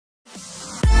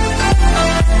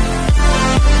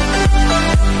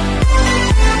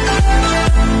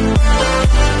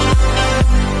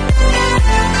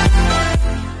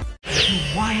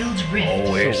Wild Rift.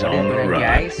 Always So what on is the good, run.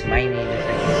 guys? My name is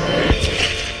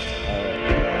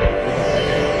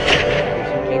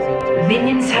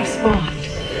Minions have spawned.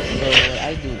 So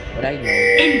what I know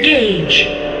Engage. is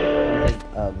like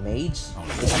a mage or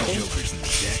something.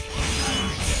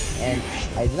 And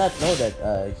I did not know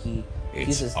that he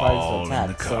uses cards to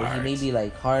attack. So he may be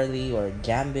like Harley or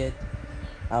Gambit.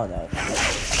 I don't know.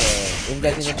 So if you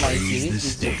guys enjoyed my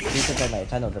series, please subscribe my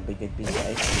channel, The Big Good Piece,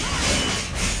 guys.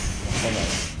 Oh no.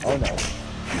 Oh no.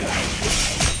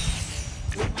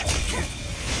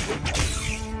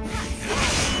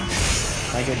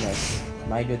 My goodness.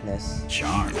 My goodness.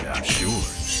 Charmed, I'm sure.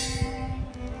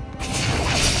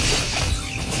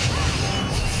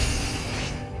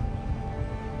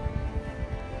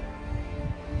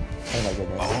 Oh my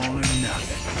goodness. All or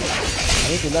nothing.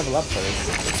 I need to level up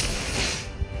first.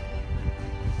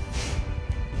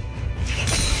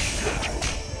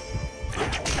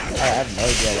 I have no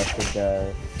idea what could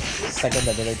the second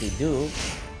ability do.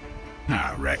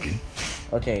 I reckon.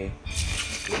 Okay.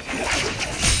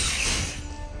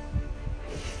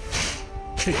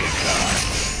 Pick a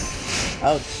card.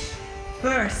 Ouch.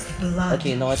 First blood.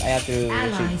 Okay, you know what? I have to retreat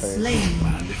Ally first. slain.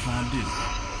 Mind if I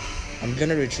do? I'm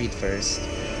gonna retreat first.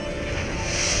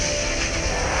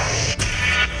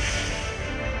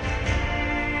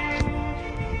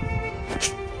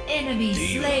 Enemy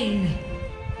Deal. slain.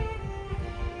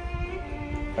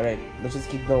 Alright, let's just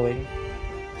keep going.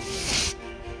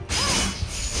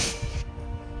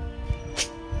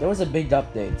 There was a big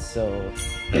update, so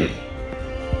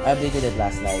I updated it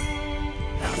last night.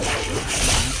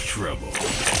 Life's trouble.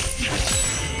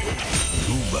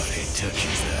 Nobody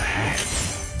touches the hat.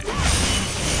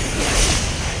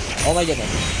 Oh my goodness.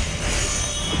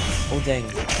 Oh dang.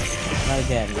 Not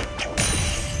again.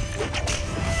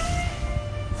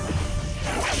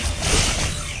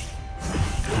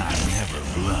 I never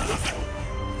bluff.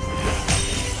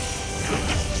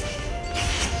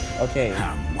 Okay.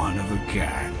 I'm one of a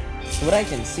kind. So what I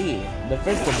can see, the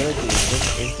first ability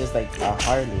is just like a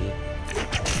Harley.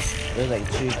 There's like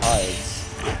 3 cards.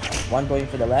 One going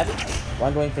for the left,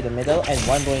 one going for the middle, and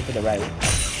one going for the right.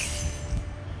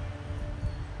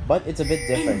 But it's a bit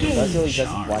different. It does only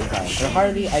just one time. For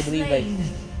Harley, I believe like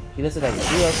he does it like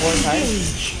 3 or 4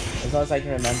 times, as long as I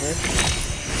can remember.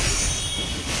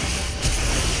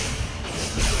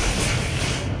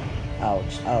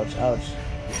 Ouch, ouch, ouch.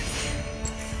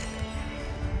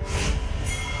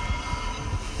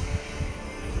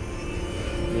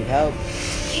 Need help.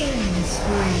 Killing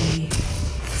spree.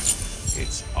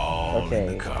 It's all in Okay.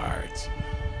 the cards.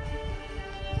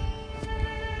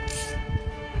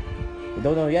 We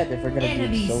don't know yet if we're gonna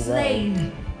Enemy do so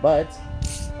slain. well. But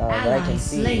what I Ally can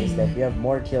see is slain. that we have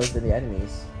more kills than the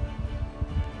enemies.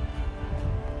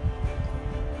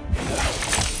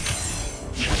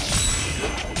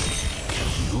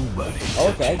 Nobody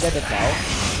Okay, I get it now.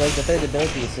 So like the third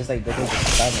ability is just like they're going to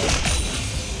stun it.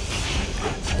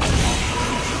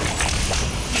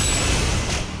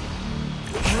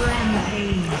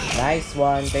 Rampage. Nice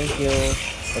one, thank you.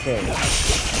 Okay.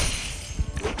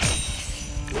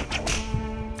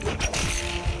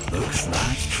 looks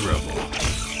like trouble.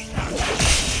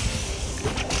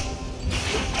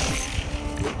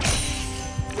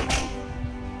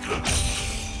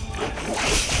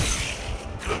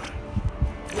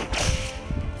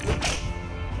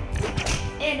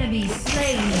 Enemy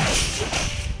slain.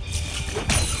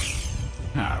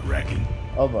 I reckon.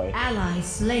 Oh boy. Ally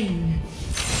slain.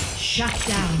 Shut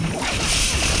down.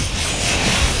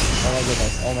 Oh my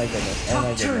goodness, oh my goodness, oh my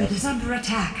Top turret goodness. is under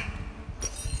attack.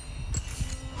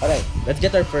 Alright, let's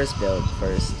get our first build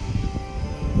first.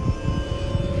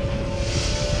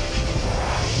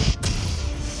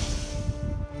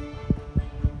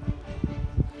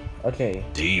 Okay,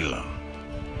 Deal 'em.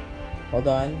 hold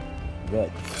on.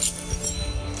 Good.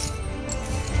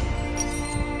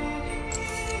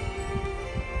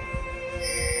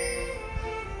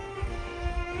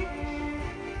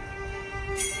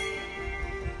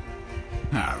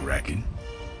 I reckon.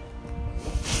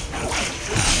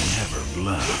 I never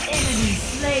bluff. Enemy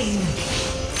slain.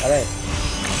 Alright.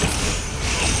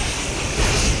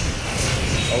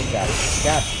 Oh god.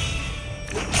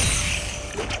 God.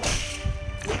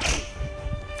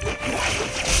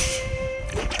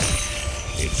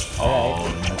 It's all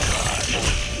in the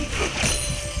cards.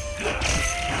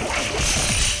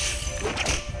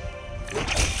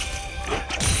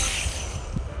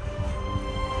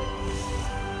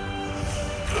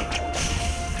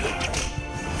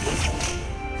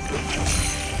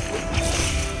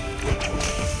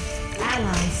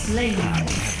 slain.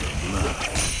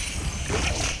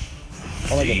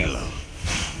 Oh my goodness.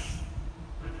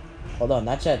 Hold on,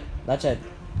 not yet. Not yet.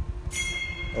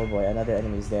 Oh boy, another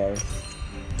enemy's there.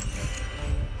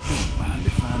 Mind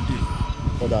if I do?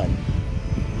 Hold on.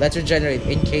 Let's regenerate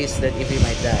in case that if we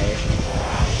might die.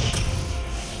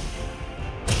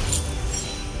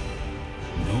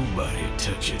 Nobody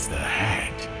touches the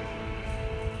hat.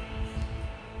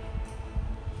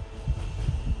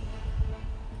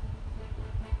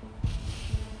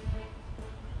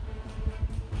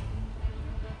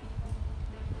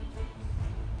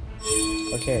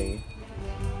 Okay.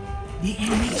 The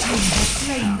enemy team has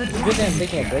slain the Good thing I'm dragon.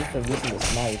 taking a break from using the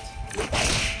smite.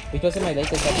 Because in my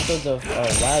latest episodes of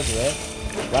Wild Rift,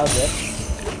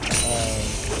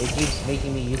 it keeps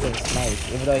making me use the smite,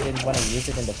 even though I didn't want to use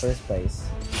it in the first place.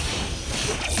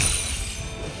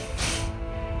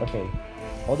 Okay.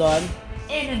 Hold on.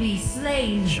 Enemy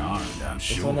slain. Charmed, I'm Is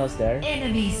sure. someone else there?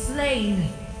 Enemy slain.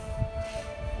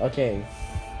 Okay.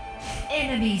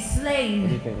 Enemy What do you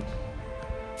slain. think?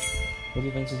 What do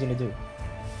you think she's gonna do?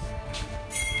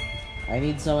 I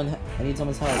need someone's help.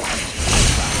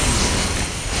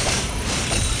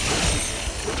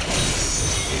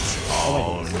 It's Oh my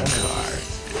all in goodness. the Oh cards.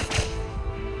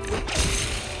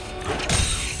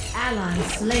 Ally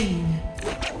slain.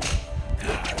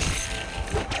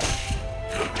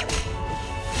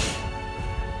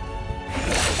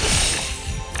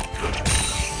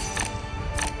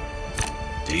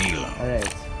 Deal 'em.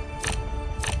 Alright.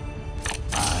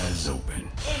 Eyes open.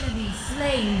 Enemy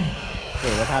slain.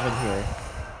 Okay, what happened here?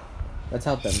 Let's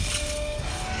help them.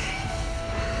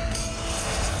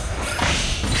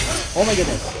 Oh my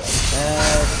goodness.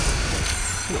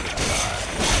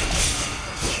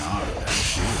 Charmed, I'm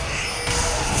sure.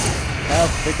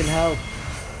 Help, freaking help.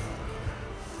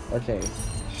 Okay.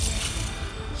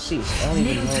 Sheesh, I don't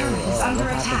even Middle know turret is under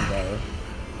what attack. happened there.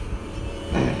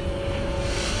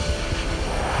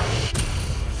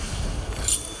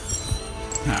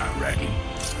 I reckon.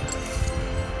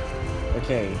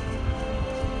 Okay.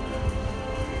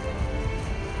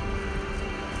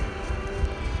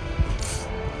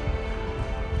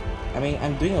 I mean,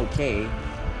 I'm doing okay.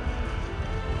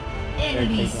 Enemy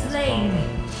Everything has slain.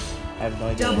 fallen. I have no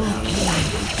idea. Double what I'm doing.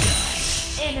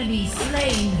 kill. Enemy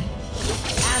slain.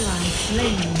 Ally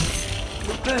slain.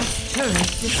 First turret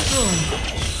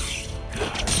destroyed.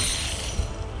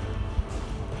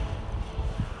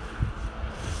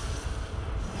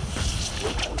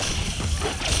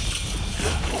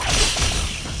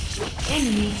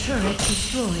 Enemy turret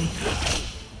destroyed.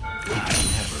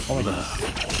 Oh my goodness.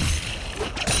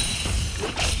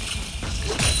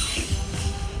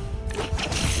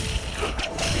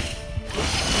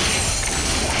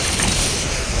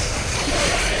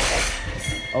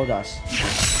 Oh gosh.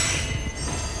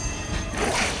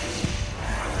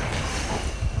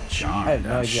 Charmed, I have no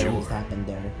I'm idea what sure. just happened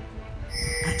there.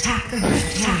 Attack the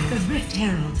Rift Herald. Attack the Rift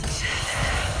Herald.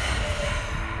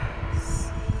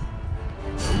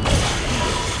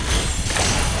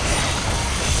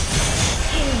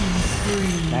 Killing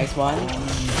spree. Nice one.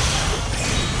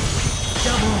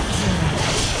 Double kill.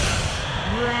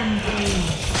 Rampage.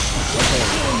 Okay,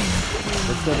 Killing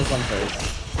let's do this one first.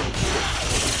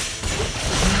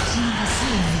 Your team has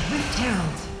slain the Rift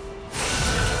Herald.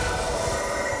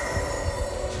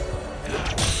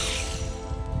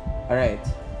 Alright.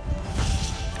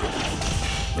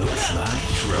 Looks like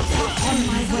trouble. On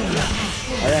my way.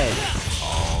 Alright.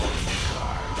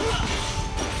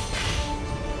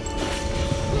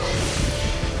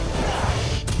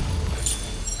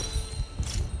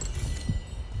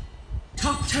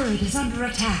 Top turret is under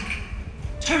attack.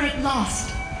 Turret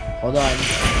lost. Hold on.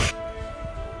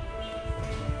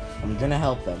 I'm gonna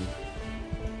help them.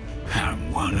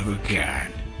 I'm one of a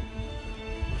kind.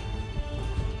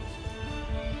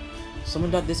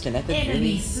 Someone got disconnected, Enemy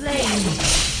really? slain.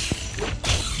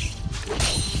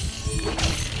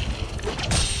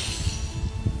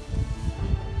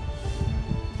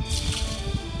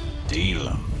 Deal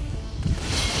 'em.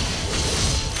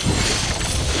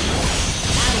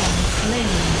 Ally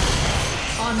slain.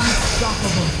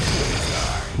 Unstoppable.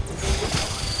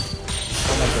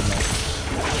 Oh my goodness.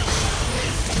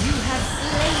 You have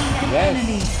slain an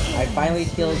enemy. Yes! I finally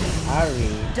killed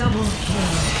Ari. Double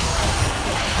kill.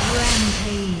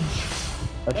 Rampage.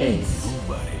 Okay. Ace.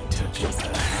 Nobody touches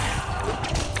the hat.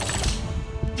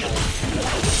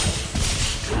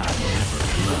 I never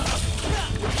bluff.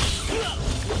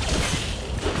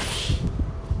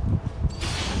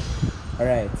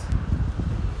 Alright.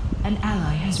 An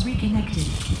ally has reconnected.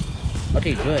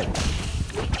 Okay, good.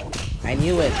 I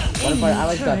knew it. One of our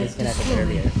allies got disconnected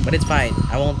earlier. But it's fine.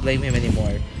 I won't blame him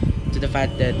anymore. to the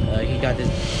fact that he got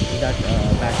back in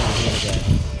the game again.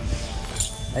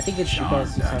 I think it's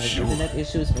because he's having internet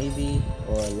issues, maybe,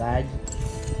 or lag.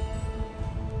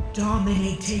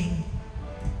 Dominating.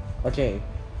 Okay.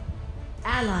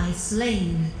 Ally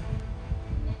slain.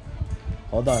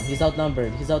 Hold on, he's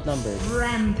outnumbered. He's outnumbered.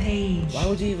 Rampage. Why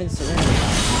would you even surrender?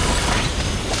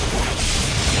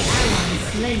 Ally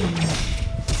slain.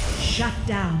 Shut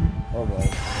down. Oh boy.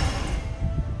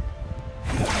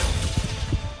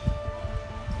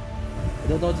 I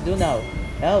don't know what to do now.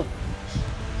 Help!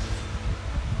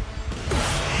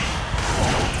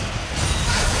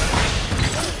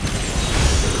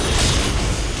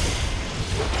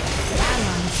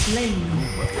 Ally slain.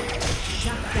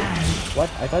 Shut down. What?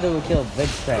 I thought it would kill Big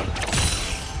Strike.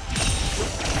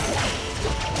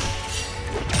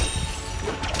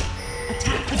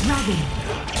 Attack the dragon.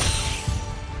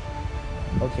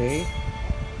 Okay.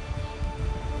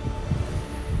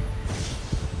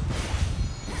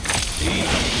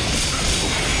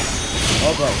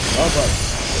 Oh boy, oh boy.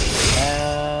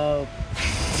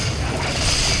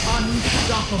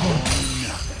 Unstoppable.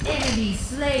 Enemy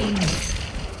slain.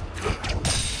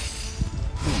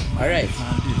 Alright.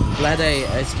 Glad I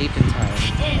escaped in time.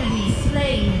 Enemy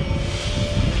slain.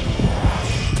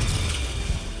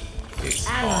 It's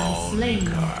Ally all in slain.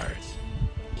 the cards.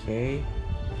 Okay.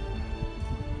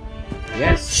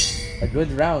 Yes! A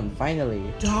good round, finally.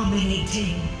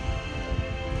 Dominating.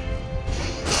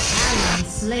 Ally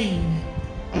slain.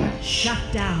 Shut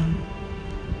down.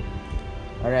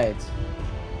 Alright.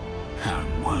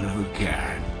 I'm one of a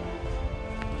kind.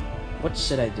 What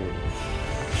should I do?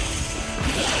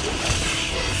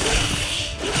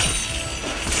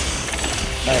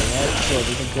 Alright, that's cool.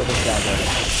 We can kill this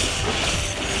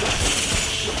dragon.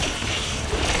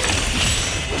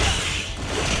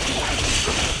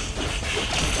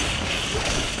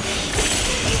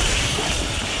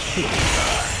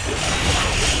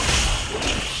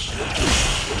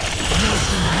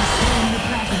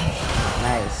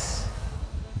 Nice.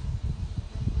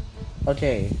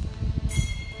 Okay.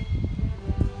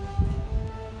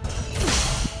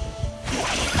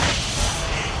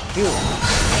 Phew.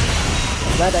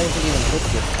 I'm glad I didn't even hit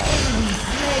this time.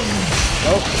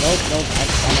 Nope, nope, nope.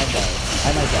 I might die.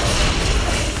 I might die.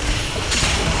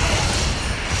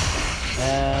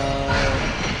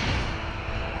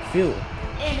 Phew.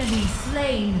 Enemy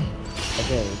slain.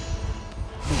 Okay.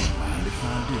 Mind if I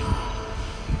do?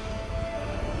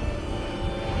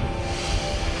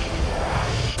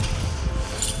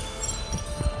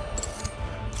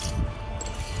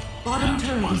 Bottom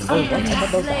turret is Oh, under what? I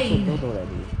thought those attack. actually killed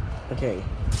already. Okay.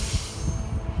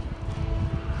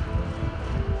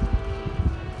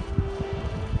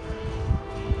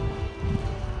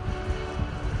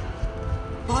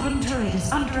 Bottom turret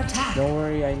is under attack. Don't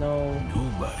worry, I know.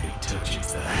 Nobody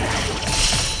touches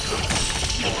that.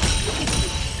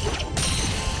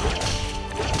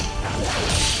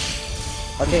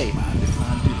 Okay, Mind if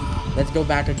I do? let's go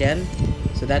back again.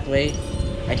 So that way,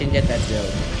 I can get that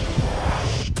build.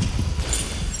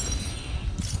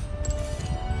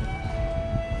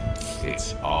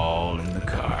 It's all in the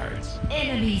cards.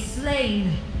 Enemy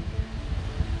slain.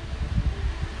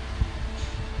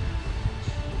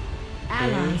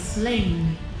 Ally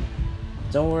slain.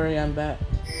 Don't worry, I'm back.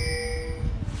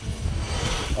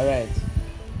 Alright.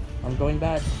 I'm going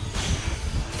back.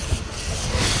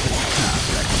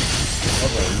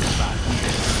 Okay.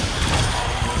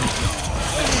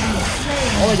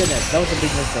 Oh my goodness, that was a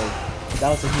big mistake. That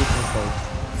was a huge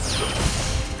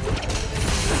mistake.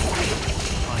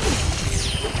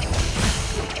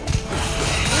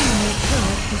 Enemy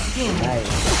turret destroyed.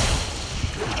 Nice.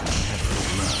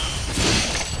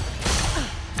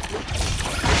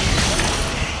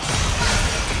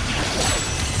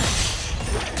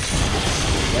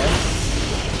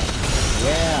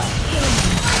 Yeah.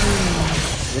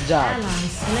 Good job. Ally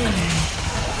slain.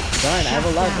 Darn, I have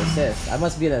a lot of assists. I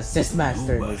must be the assist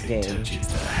master in this Nobody game. touches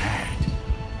the hat.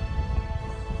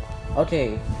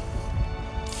 Okay.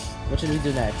 What should we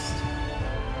do next?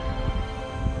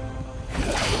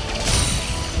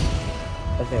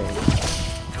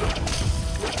 Okay.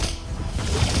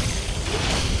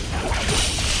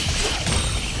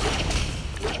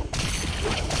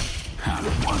 I'm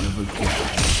one of a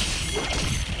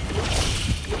kind.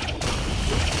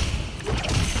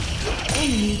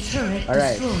 Enemy turret All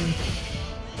right. destroyed.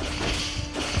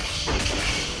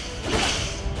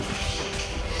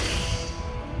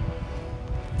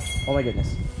 Oh my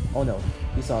goodness. Oh no.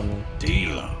 He saw me.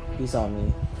 Dealer. He saw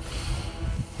me.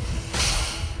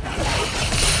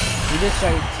 You just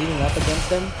tried teaming up against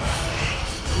them?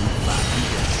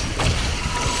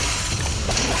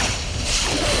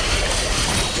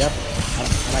 Yep, I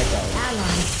might die.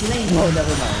 Ally slain. Oh,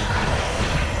 never mind.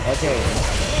 Okay.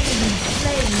 Enemy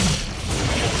slain.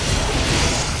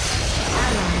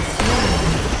 Ally slain.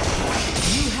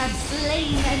 You have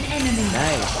slain an enemy.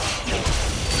 Nice.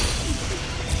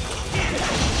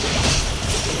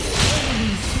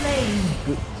 Enemy slain.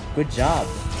 Good job.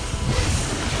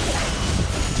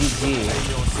 GG.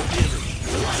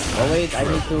 Oh wait, I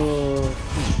need to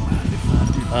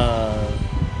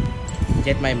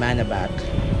get my mana back.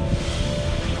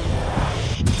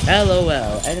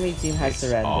 LOL, enemy team has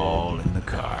surrendered. All in the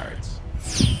cards.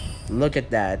 Look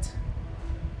at that.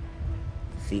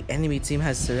 The enemy team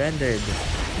has surrendered.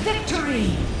 Victory.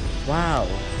 Wow.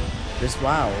 Just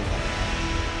wow.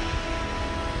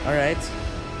 Alright.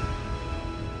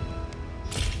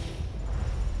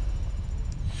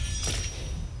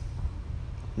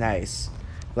 Nice.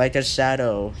 Like a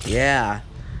shadow. Yeah.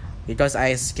 Because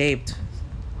I escaped.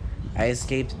 I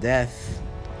escaped death.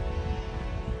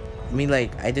 I mean,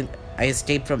 like, I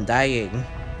escaped from dying.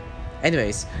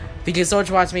 Anyways, thank you so much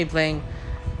for watching me playing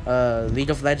League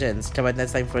of Legends. Come back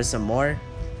next time for some more.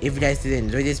 If you guys did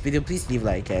enjoy this video, please leave a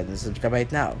like and subscribe right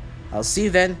now. I'll see you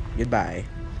then. Goodbye.